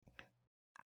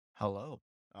Hello.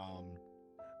 Um,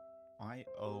 I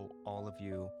owe all of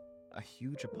you a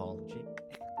huge apology.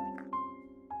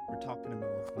 We're talking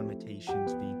about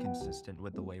limitations, being consistent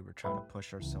with the way we're trying to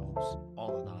push ourselves,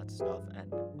 all of that stuff,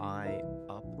 and I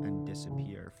up and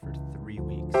disappear for 3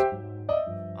 weeks.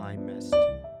 I missed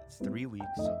 3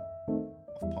 weeks of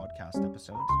podcast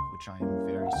episodes, which I am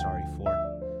very sorry for.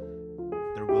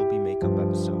 There will be makeup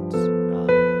episodes.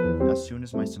 As soon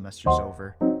as my semester's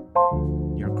over,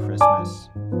 near Christmas,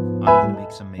 I'm gonna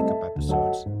make some makeup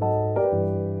episodes,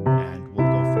 and we'll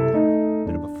go from there.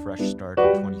 Bit of a fresh start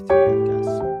in 23, I guess.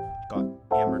 Got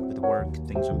hammered with work,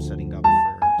 things I'm setting up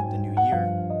for the new year,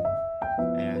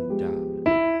 and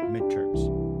midterms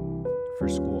for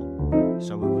school.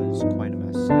 So it was quite a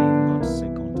mess. I even got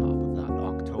sick on top of that.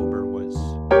 October was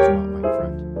not my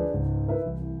friend.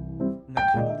 And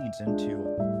that kind of leads into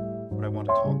what I want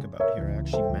to talk about here. I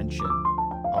actually mentioned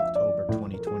October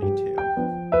 2022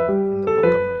 in the book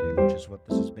I'm writing, which is what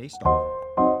this is based on.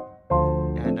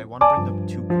 And I want to bring up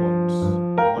two quotes.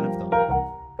 One of them,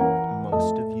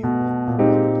 most of you will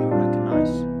probably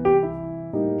recognize,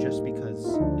 just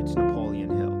because it's Napoleon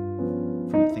Hill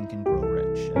from Think and Grow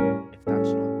Rich. And if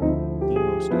that's not the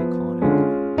most iconic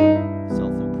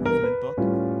self-improvement book,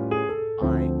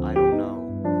 I don't know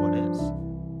what is.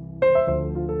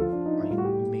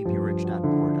 Maybe Rich Dad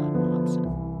Poor Dad when I'm upset.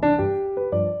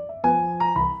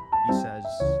 He says,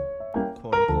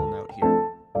 quote, I'm pulling out here,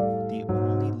 the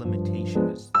only limitation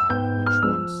is that which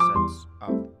one sets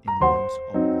up in one's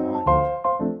own mind.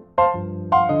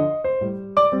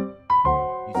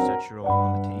 You set your own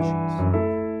limitations.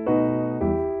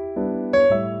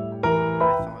 And I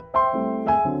thought,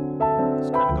 this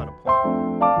kind of got a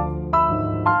point.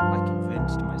 I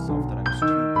convinced myself that I was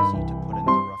too busy to put in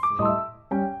the roughly,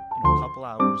 couple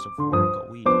hours of work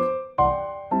a week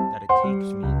that it takes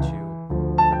me to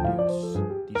produce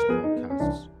these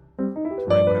podcasts, to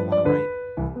write what I want to write,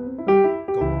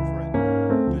 go over it,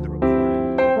 do the recording,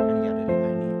 any editing I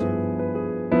need to,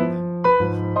 and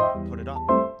then put it up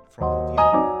for all of you.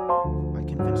 I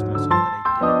convinced myself that I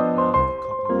didn't have a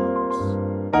couple hours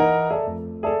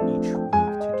each week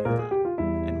to do that.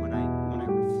 And when I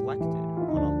reflected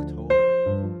on October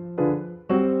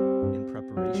in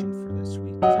preparation for this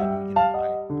week, because I knew,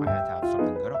 I had to have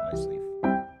something good up my sleeve.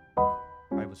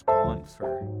 I was gone for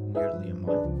nearly a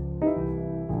month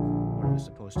when it was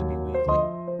supposed to be weekly.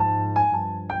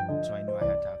 So I knew I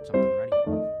had to have something ready.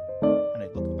 And I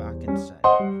looked back and said,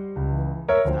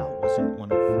 if that wasn't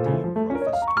one of the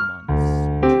roughest months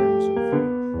in terms of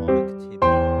productivity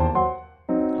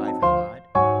I've had,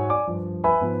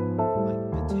 like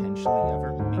potentially ever,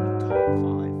 maybe top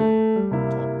 5,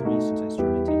 top 3 since I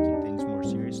started taking things more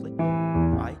seriously,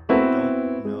 I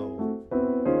don't know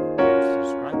what to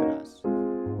describe it as.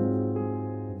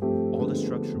 All the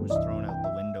structure was thrown out the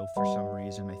window for some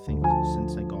reason. I think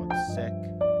since I got sick,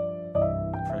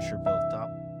 the pressure built up,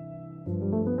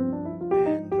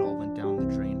 and it all went down the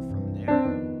drain from there.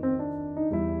 And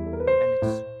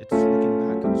it's looking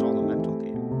back, it was all a mental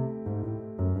game.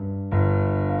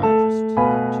 I just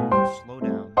had to slow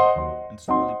down and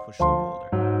slowly push the boulder.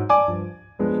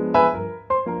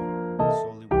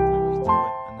 Slowly work my way through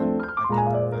it, and then I'd get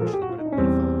there eventually, but it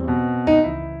fell apart.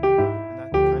 And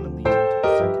that kind of leads into the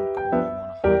second quote I want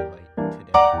to highlight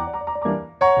today,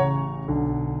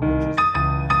 which is by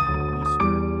Mr.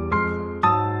 Eckhart.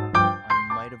 I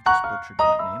might have just butchered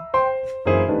that name. He's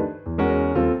an old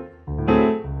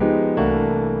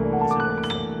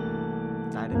fellow.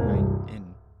 Died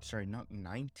not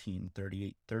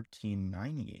 1938,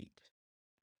 1398.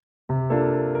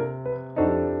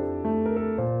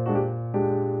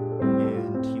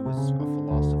 And he was a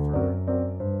philosopher,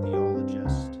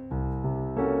 theologist,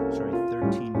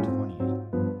 1328.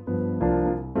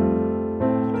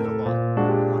 He did a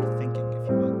lot of thinking, if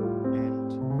you will,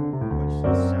 and what he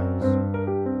says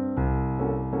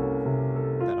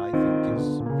that I think is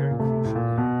very crucial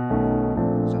here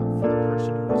is that for the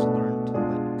person who has learned to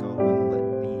let go and let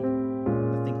be,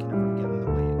 nothing can ever get in the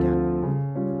way again.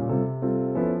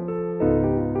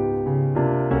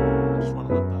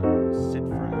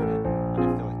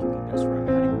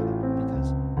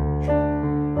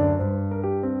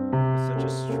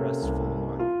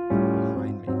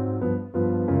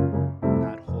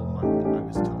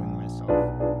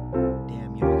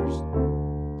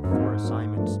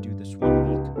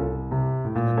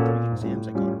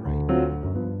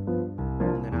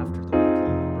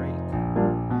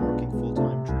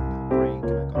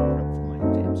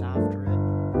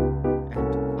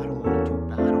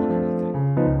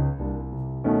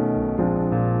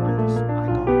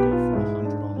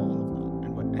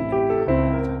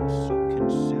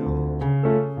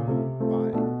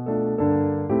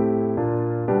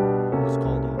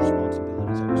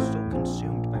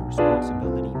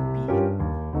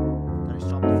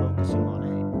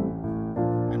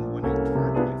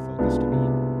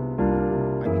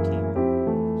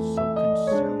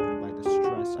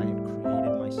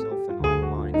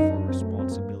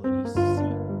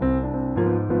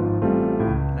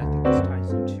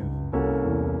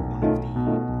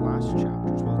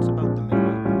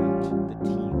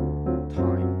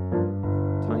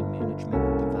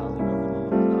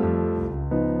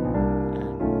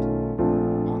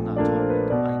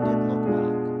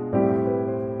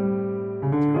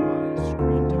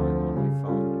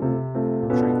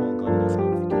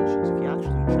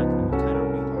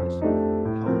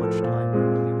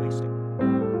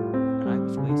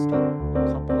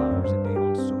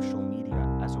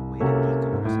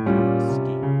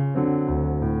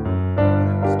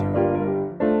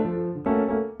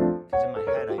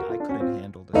 I couldn't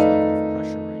handle this level of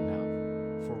pressure right now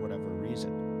for whatever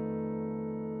reason,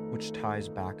 which ties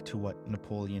back to what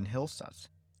Napoleon Hill says.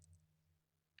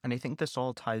 And I think this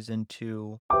all ties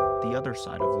into the other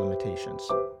side of limitations.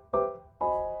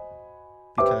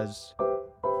 Because,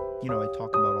 I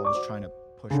talk about always trying to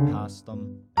push past them.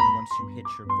 And once you hit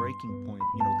your breaking point,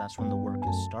 that's when the work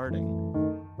is starting.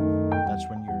 That's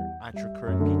when you're at your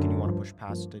current peak and you want to push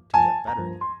past it to get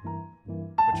better.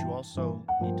 But you also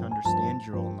need to understand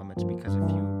your own limits, because if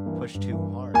you push too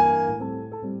hard,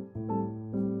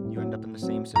 you end up in the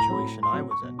same situation I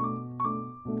was in,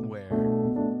 where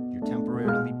you're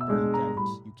temporarily burnt out.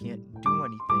 You can't do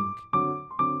anything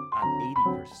at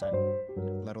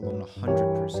 80%, let alone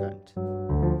 100%.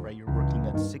 Right? You're working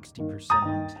at 60%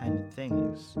 on 10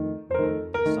 things.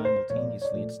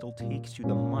 Simultaneously, it still takes you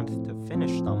the month to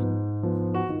finish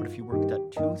them. But if you worked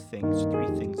at 2 things, 3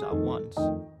 things at once,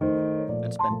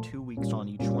 and spend 2 weeks on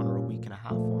each one or a week and a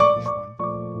half on each one,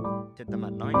 did them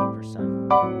at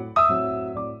 90%,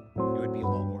 it would be a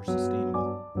lot more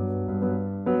sustainable.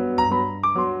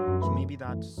 So maybe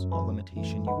that's a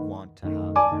limitation you want to have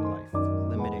in your life,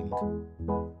 limiting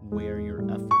where your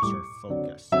efforts are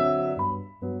focused.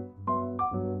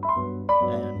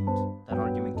 And that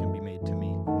argument can be made to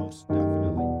me, most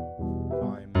definitely.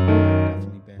 I've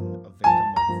definitely been a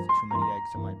victim of too many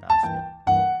eggs in my basket,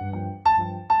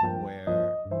 where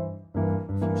a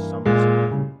few summers ago,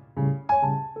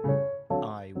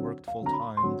 I worked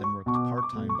full-time, then worked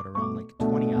part-time, but around like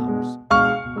 20 hours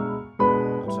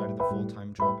outside of the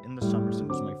full-time job. In the summers, it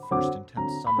was my first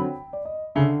intense summer.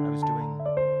 I was doing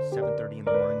 7:30 in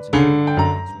the mornings and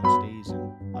evenings most days,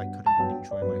 and I couldn't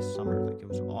enjoy my summer. Like, it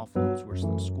was awful. It was worse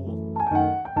than school.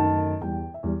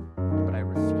 But I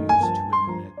refused to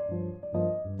admit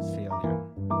failure.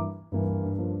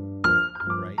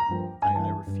 Right? I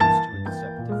refused to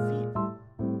accept defeat.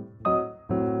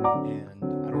 And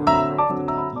I don't remember off the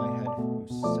top of my head who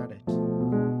said it. It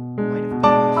might have been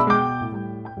myself.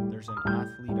 There's an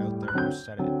athlete out there who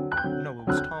said it. No, it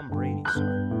was Tom Brady,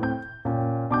 sorry.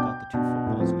 Got the 2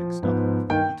 footballs mixed up.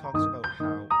 He talks about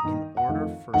how in order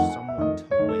for someone to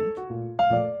win,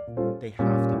 they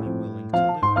have to be willing to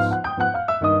lose.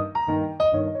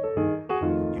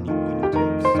 You need to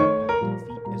accept that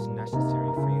defeat is necessary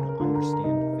for you to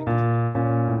understand victory.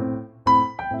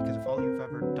 Because if all you've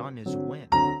ever done is win,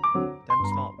 then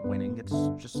it's not winning, it's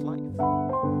just life.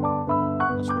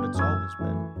 That's what it's always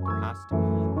been. There has to be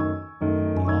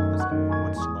the opposite.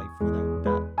 What's life without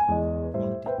that? On a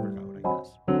deeper note, I guess.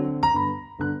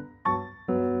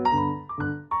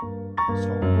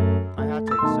 So I had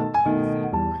to accept my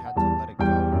defeat. I had to let it go,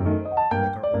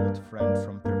 like our old friend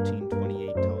from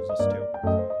 1328 tells us to,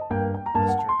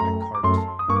 Mr. Eckhart.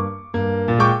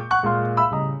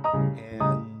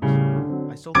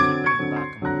 And I still keep it in the back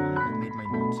of my mind. I made my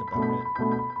notes about it.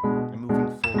 And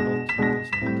moving forward, I'll keep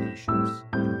these limitations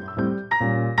in mind,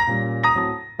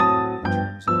 in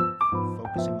terms of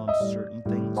focusing on certain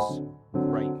things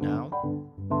right now,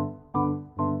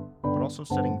 but also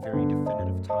setting very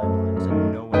definitive timelines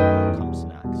and knowing what comes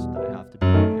next that I have to be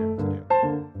prepared to do.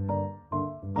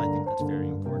 I think that's very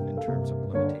important in terms of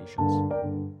limitations.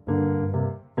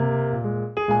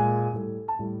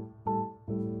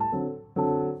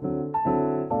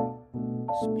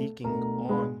 Speaking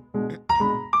on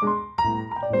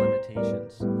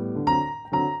limitations,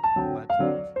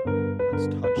 let's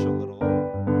touch a little on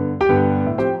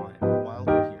time while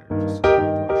we're here, just a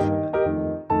brush of it,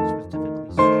 specifically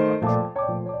structure.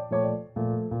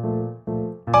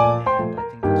 And I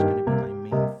think that's going to be my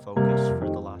main focus for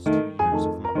the last 2 years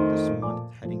of this month,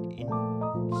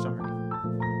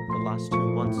 the last 2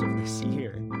 months of this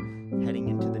year, heading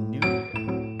into the new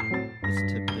year, is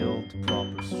to build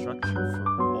proper structure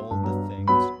for all the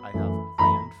things I have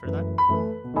planned for that,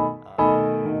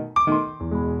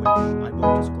 which I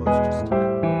won't disclose just yet.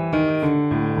 If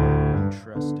you are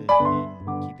interested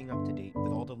in keeping up to date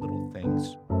with all the little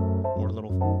things, more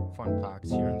little fun facts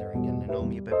here and there, and getting to know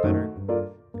me a bit better,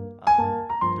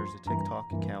 there's a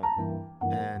TikTok account,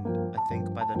 and I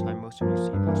think by the time most of you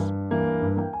see this,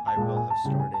 I will have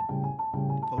started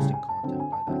posting content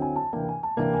by then.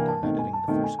 I'll be done editing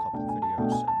the first couple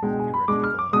videos and be ready to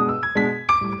go on a roll with it.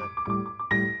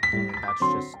 And that's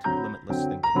just limitless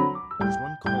thinking. There's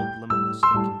one called Limitless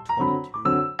Thinking 22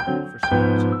 for some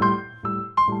reason.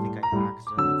 I think I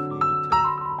accidentally created 2,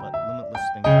 but Limitless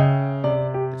Thinking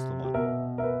is the one.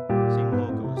 Same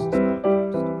logo as this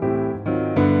podcast.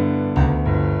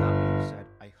 With that being said,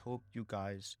 I hope you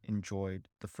guys enjoyed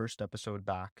the first episode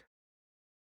back.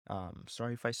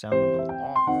 Sorry if I sound a little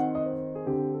off.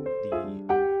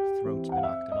 The throat's been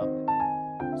acting up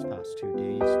these past 2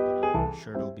 days, but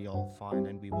sure it'll be all fine,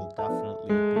 and we will definitely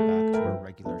be back to our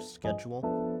regular schedule.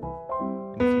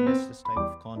 And if you miss this type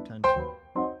of content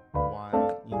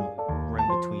while, we're in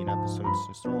between episodes,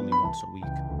 since they're only once a week,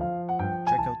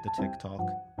 check out the TikTok.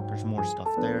 There's more stuff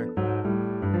there.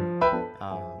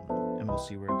 And we'll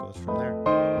see where it goes from there.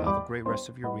 Have a great rest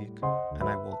of your week, and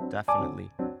I will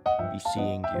definitely be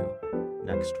seeing you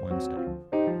next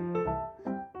Wednesday.